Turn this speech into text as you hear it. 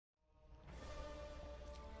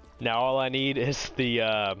Now all I need is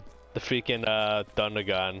the freaking thunder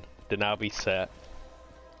gun to now be set.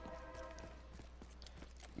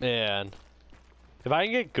 Man, if I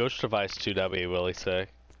can get Ghost Device too, that'd be really sick.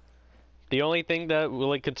 The only thing that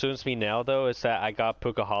really concerns me now, though, is that I got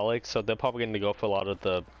Pokeaholics, so they're probably going to go for a lot of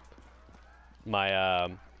the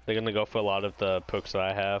they're going to go for a lot of the pokes that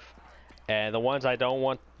I have, and the ones I don't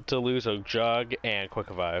want to lose are Jug and Quick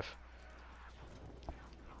Revive.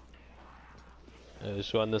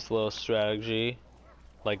 Just run this little strategy,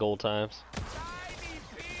 like old times.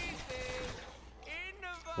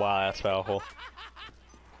 Wow, that's powerful.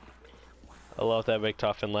 I love that big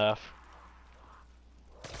toughen laugh.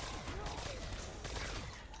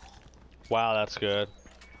 Wow, that's good.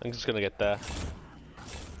 I'm just gonna get that.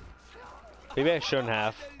 Maybe I shouldn't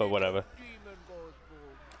have, but whatever.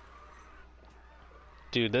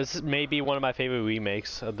 Dude, this may be one of my favorite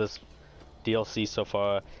remakes of this DLC so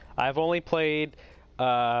far. I've only played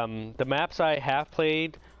the maps I have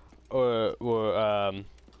played were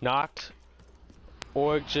Noct,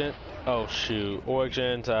 Origin, oh shoot,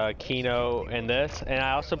 Origins, Kino, and this, and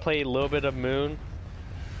I also played a little bit of Moon,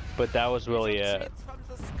 but that was really it.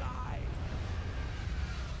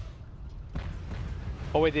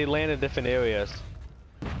 Oh wait, they land in different areas.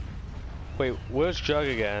 Wait, where's Jug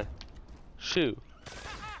again? Shoot.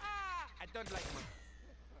 I don't like him.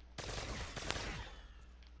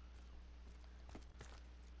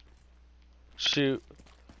 Shoot.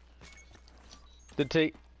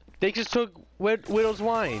 They just took Widow's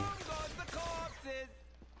wine.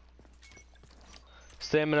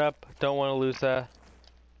 Stamina up, don't want to lose that.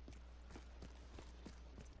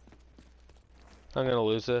 I'm gonna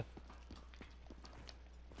lose it.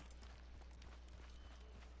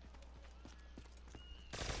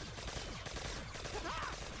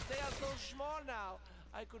 They are so small now.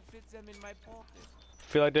 I could fit them in my pocket.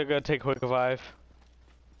 Feel like they're gonna take Quick Revive.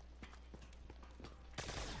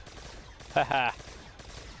 Haha.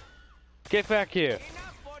 Get back here.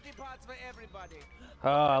 Enough body parts for everybody. Oh,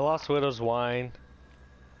 I lost Widow's wine.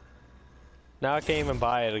 Now I can't even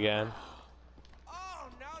buy it again. Oh,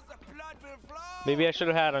 now the blood will flow. Maybe I should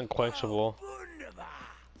have had Unquenchable.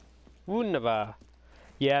 Wunderbar.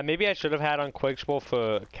 Yeah, maybe I should have had Unquenchable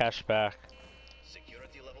for cashback.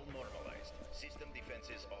 Security level normalized. System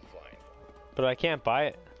defenses offline. But I can't buy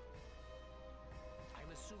it. I'm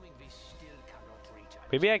assuming we still cannot reach.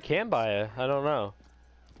 Maybe I can buy it. I don't know.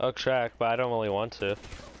 I'll track, but I don't really want to.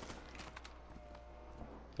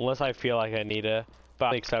 Unless I feel like I need it.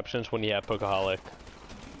 But exceptions when you have Pokeaholic.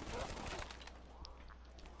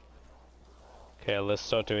 Okay, let's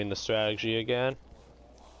start doing the strategy again.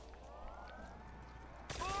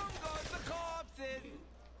 Boom goes the corpses.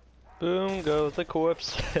 Boom goes the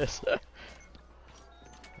corpses.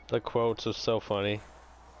 The quotes are so funny.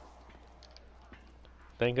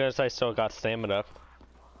 Thank goodness I still got stamina up.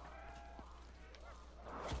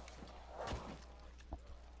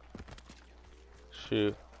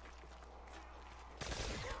 Shoot.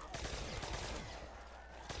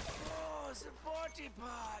 Oh, the body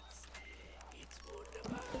parts. It's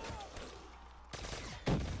wonderful.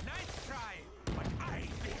 Nice try, but I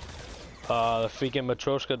missed. The freaking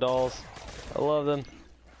Matryoshka dolls. I love them.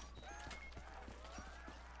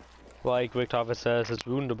 Like Richthofen says, it's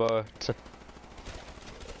wunderbar.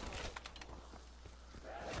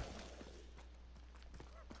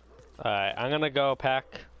 Alright, I'm gonna go pack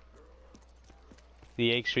the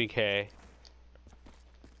H3K.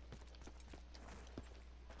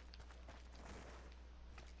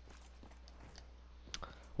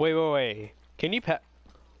 Wait. Can you pack?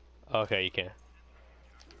 Okay, you can. I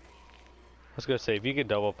was gonna say, if you could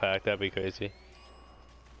double pack, that'd be crazy.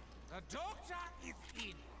 The doctor is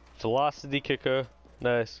in. Velocity kicker.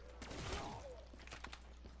 Nice.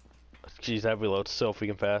 Jeez, that reloads so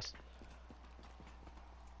freaking fast.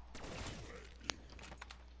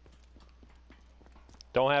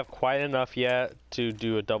 Don't have quite enough yet to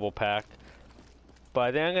do a double pack, but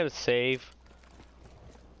I think I'm gonna save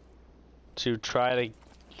to try to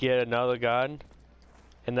get another gun,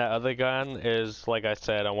 and that other gun is, like I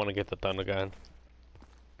said, I want to get the thunder gun,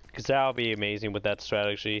 because that'll be amazing with that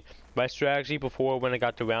strategy. My strategy before, when I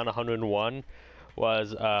got to round 101,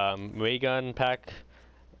 was ray gun pack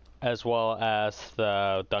as well as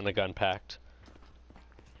the thunder gun packed,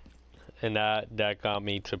 and that got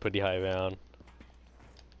me to pretty high round.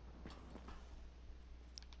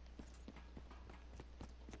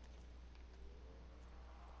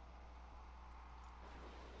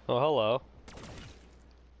 Oh, hello.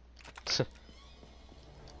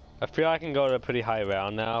 I feel I can go to a pretty high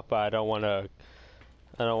round now, but I don't want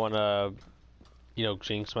to, you know,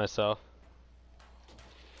 jinx myself.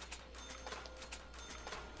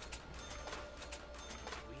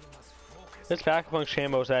 This pack-a-punch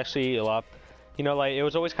ammo is actually a lot. You know, like it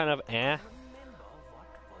was always kind of in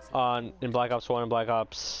Black Ops 1 and Black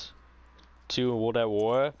Ops 2 and World at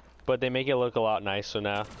War, but they make it look a lot nicer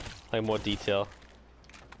now, like more detail.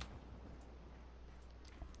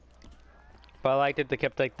 But I liked it. They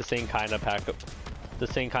kept like the same kind of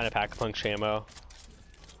pack-a-punch ammo.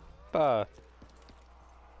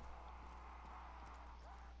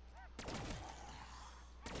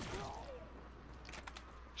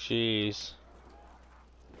 Jeez.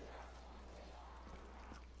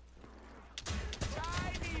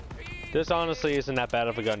 This honestly isn't that bad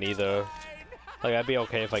of a gun either. Like, I'd be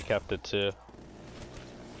okay if I kept it too.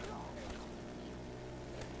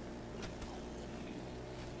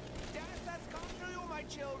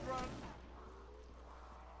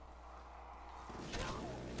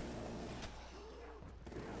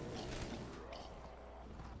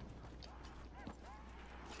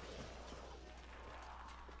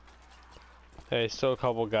 Hey, still a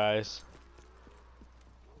couple guys.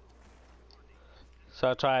 So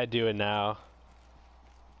I'll try to do it now.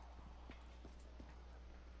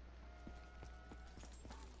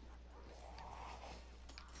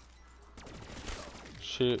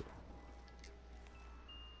 Shoot.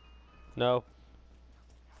 No.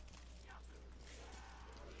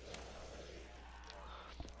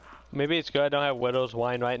 Maybe it's good I don't have Widow's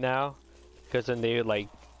Wine right now, because then they would like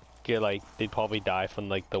get like they'd probably die from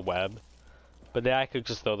like the web. But then I could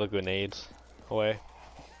just throw the grenades away.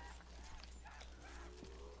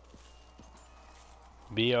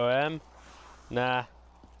 BOM? Nah.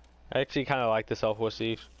 I actually kind of like the Self-War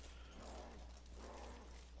Thief.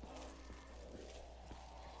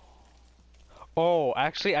 Oh,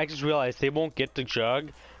 actually, I just realized they won't get the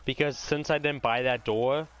jug because since I didn't buy that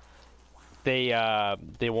door, they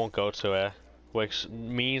won't go to it, which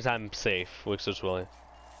means I'm safe, which is really.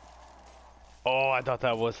 Oh, I thought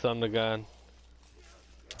that was Thunder Gun.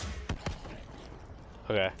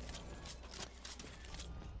 Okay.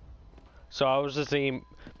 So I was just thinking,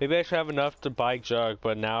 maybe I should have enough to buy jug,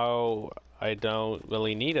 but now I don't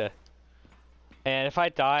really need it. And if I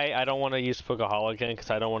die, I don't want to use Pugaholic again because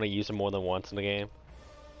I don't want to use it more than once in the game.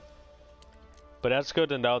 But that's good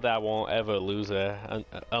to know that I won't ever lose it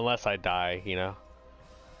unless I die, you know.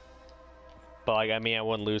 But like, I mean, I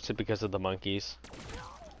wouldn't lose it because of the monkeys.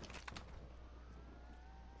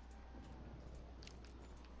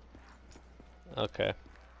 Okay.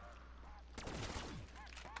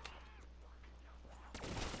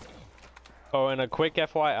 Oh, and a quick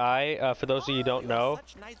FYI, for those of you who don't know.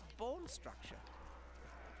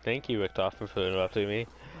 Thank you, Richtofen, for interrupting me.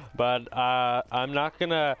 But I'm not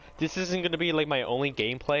gonna. This isn't gonna be like my only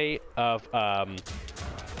gameplay of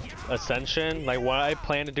Ascension. Like what I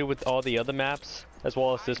plan to do with all the other maps, as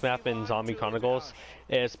well as this map in Zombie Chronicles,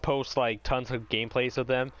 is post like tons of gameplays of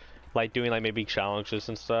them, like doing like maybe challenges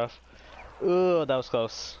and stuff. Ugh, that was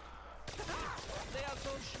close.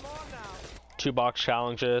 2-box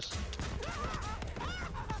challenges.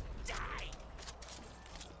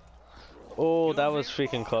 Oh, that was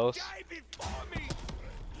freaking close.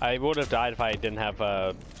 I would have died if I didn't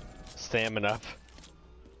have stamina.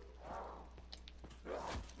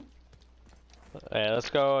 Hey, let's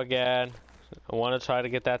go again. I want to try to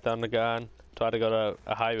get that Thunder Gun. Try to go to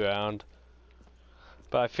a high round.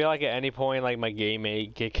 But I feel like at any point, like my game may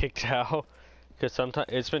get kicked out. Because sometimes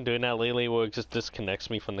it's been doing that lately where it just disconnects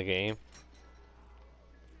me from the game.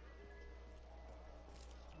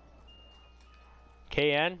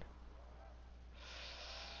 KN?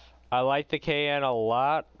 I like the KN a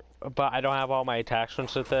lot, but I don't have all my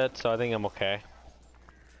attachments with it, so I think I'm okay.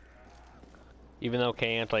 Even though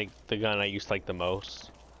KN's like the gun I use like the most,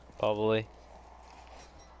 probably.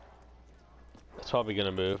 It's probably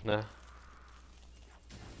gonna move now.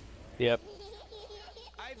 Yep.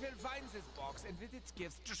 I will find this box and with its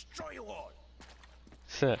gifts destroy you all.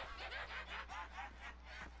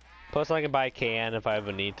 Plus I can buy a KN if I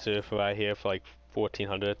ever need to for right here for like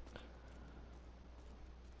 1400.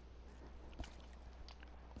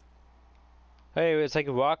 Hey, it's like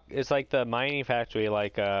rock. It's like the mining factory,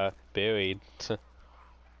 like buried.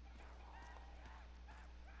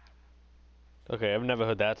 Okay, I've never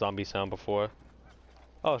heard that zombie sound before.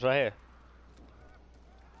 Oh, it's right here.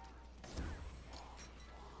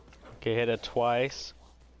 Okay, hit it twice.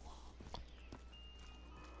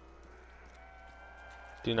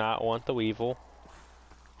 Do not want the Weevil.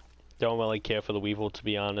 Don't really care for the Weevil, to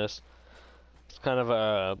be honest. It's kind of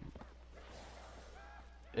a.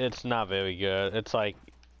 It's not very good. It's like,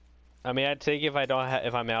 I mean, I'd take it if I don't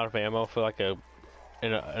if I'm out of ammo for like an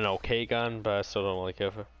okay gun, but I still don't really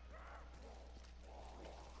care for.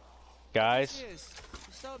 Guys,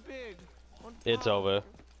 So big. it's over.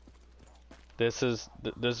 This is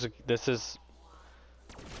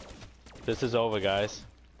over, guys.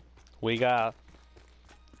 We got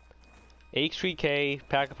H3K,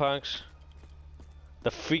 Pack-a-Punch,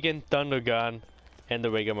 the freaking Thunder Gun, and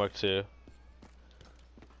the Rigger Mark II.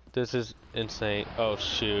 This is insane. Oh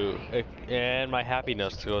shoot. And my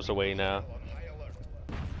happiness goes away now.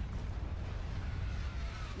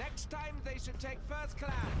 Next time they should take first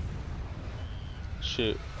class.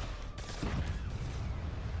 Shoot.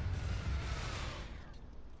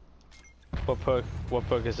 What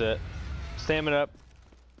perk is it? Stamina up.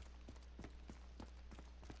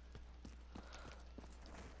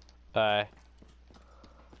 Alright.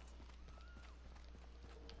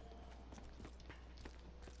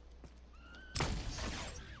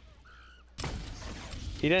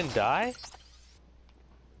 He didn't die?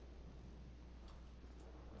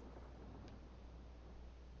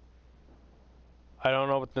 I don't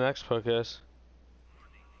know what the next perk is.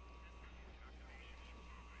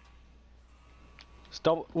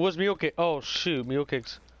 Stop. Was Mule Kick? Oh shoot, Mule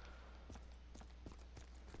Kicks.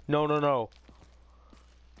 No, no, no.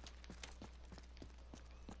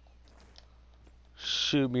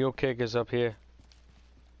 Shoot, Mule Kick is up here.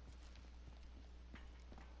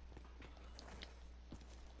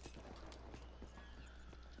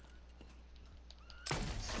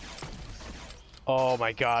 Oh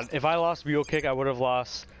my god, if I lost Mule Kick, I would have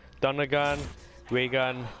lost Thunder Gun, Ray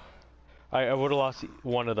Gun. I would have lost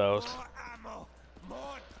one of those. More ammo,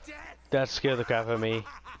 more death. That scared the crap out of me.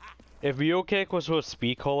 If Mule Kick was what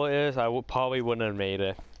Speed Cola is, I probably wouldn't have made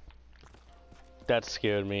it. That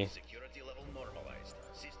scared me. Security level normalized.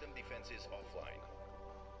 System defenses offline.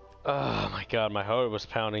 Oh my god, my heart was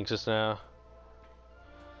pounding just now.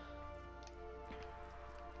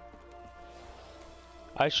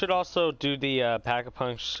 I should also do the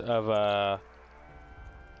Pack-a-Punch of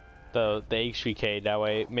the H3K. That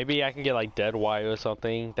way, maybe I can get like Dead Wire or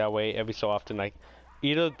something. That way, every so often, like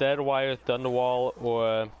either Dead Wire, Thunderwall,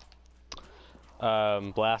 or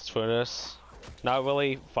Blast Furnace. Not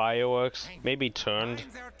really fireworks. Maybe turned.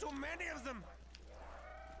 There are too many of them.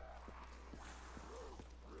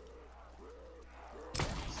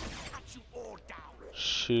 Cut you all down.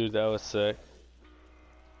 Shoot, that was sick.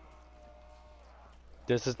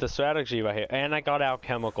 This is the strategy right here. And I got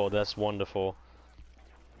Alchemical. That's wonderful.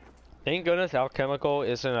 Thank goodness Alchemical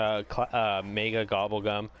isn't a mega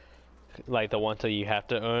gobblegum like the ones that you have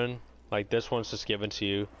to earn. Like this one's just given to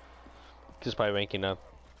you just by ranking up.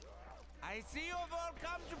 I see you've all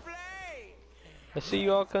come to play. I see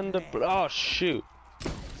you all come to. Oh shoot!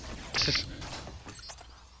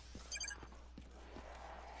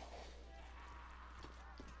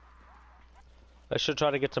 I should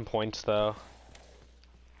try to get some points though.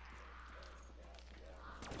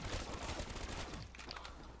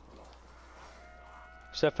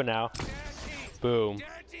 Except for now. Dirty, Boom.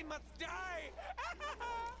 dirty must die.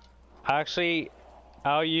 Actually,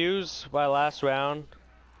 I'll use my last round.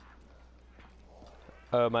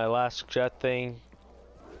 My last jet thing.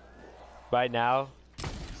 Right now.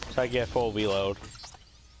 So I get full reload.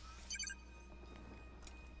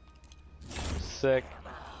 Sick.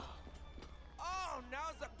 Oh,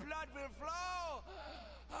 now the blood will flow.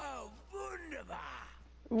 Oh, wunderbar.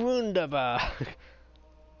 Wunderbar.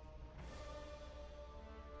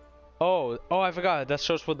 Oh, I forgot. That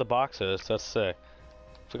shows what the box is. That's sick.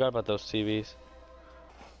 Forgot about those TVs.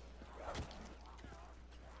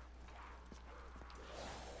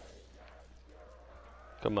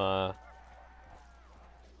 Come on.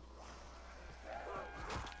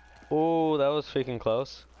 Oh, that was freaking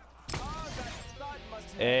close. Oh, that blood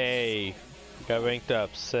must have. Hey, got ranked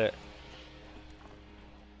up. Sick.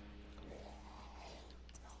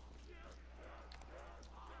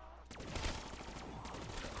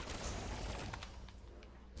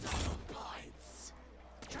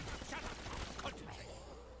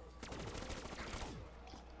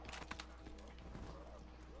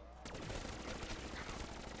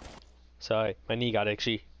 Sorry, my knee got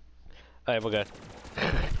itchy. Alright, we're good. Do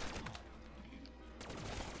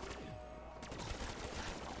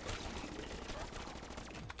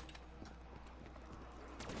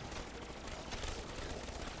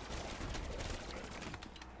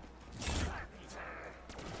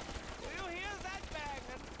you hear that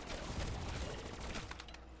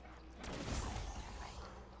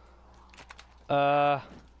banging?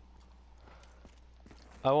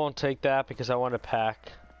 I won't take that because I want to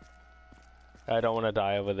pack. I don't want to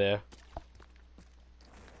die over there.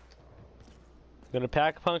 I'm gonna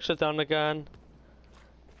pack punch the Thunder Gun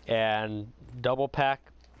and double pack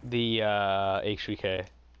the H3K.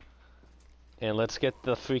 And let's get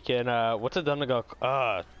the freaking what's the Thunder Gun?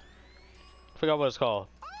 Forgot what it's called.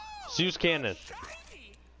 Zeus cannon.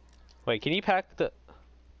 Shiny. Wait, can you pack the...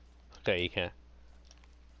 Okay, you can.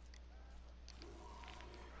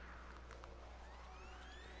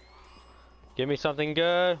 Give me something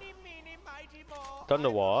good. Meeny, meeny, mighty mo. Thunder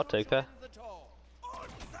I wall, will I'll take shoot you that. in the toe. On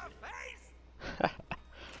the face.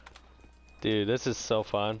 Dude, this is so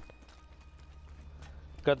fun.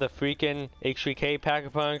 Got the freaking H3K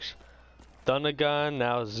Pack-a-Punch, Thunder Gun,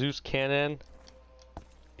 now Zeus Cannon,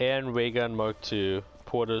 and Ray Gun Mark II.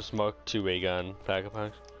 Porter's Mark II Ray Gun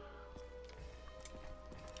Pack-a-Punch.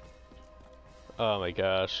 Oh my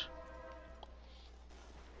gosh.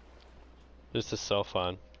 This is so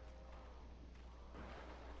fun.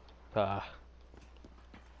 Ah.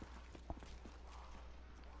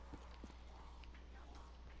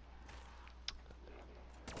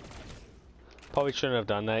 Probably shouldn't have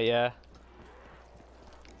done that, yeah.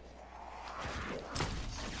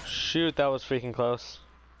 Shoot, that was freaking close.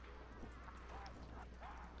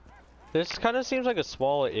 This kind of seems like a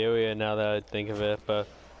smaller area now that I think of it, but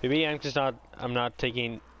maybe I'm not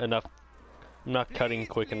taking enough, I'm not cutting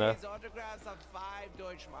quick enough. Autographs of 5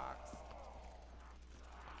 Deutschmarks.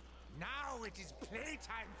 Now it is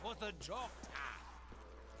playtime for the Joker.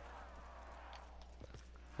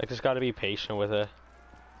 I just gotta be patient with it.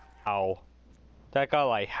 Ow. That got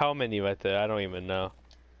like how many right there? I don't even know.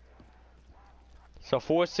 So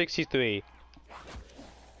 463.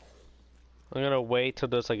 I'm gonna wait till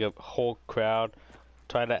there's like a whole crowd.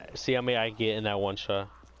 Try to see how many I get in that one shot.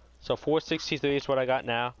 So 463 is what I got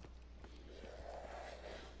now.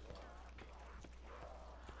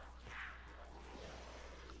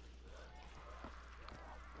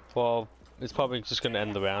 Well, it's probably just gonna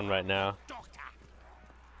end the round right now.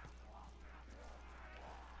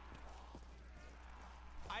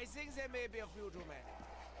 I think there may be a few too many.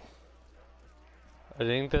 I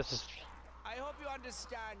think this is... I hope you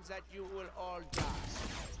understand that you will all die.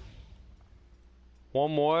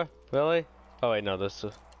 One more? Really? Oh wait, no, this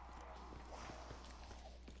is...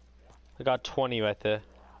 I got 20 right there.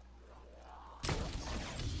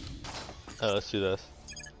 Oh, let's do this.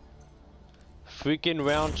 Freaking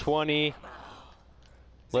round 20.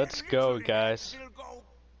 Let's go, guys.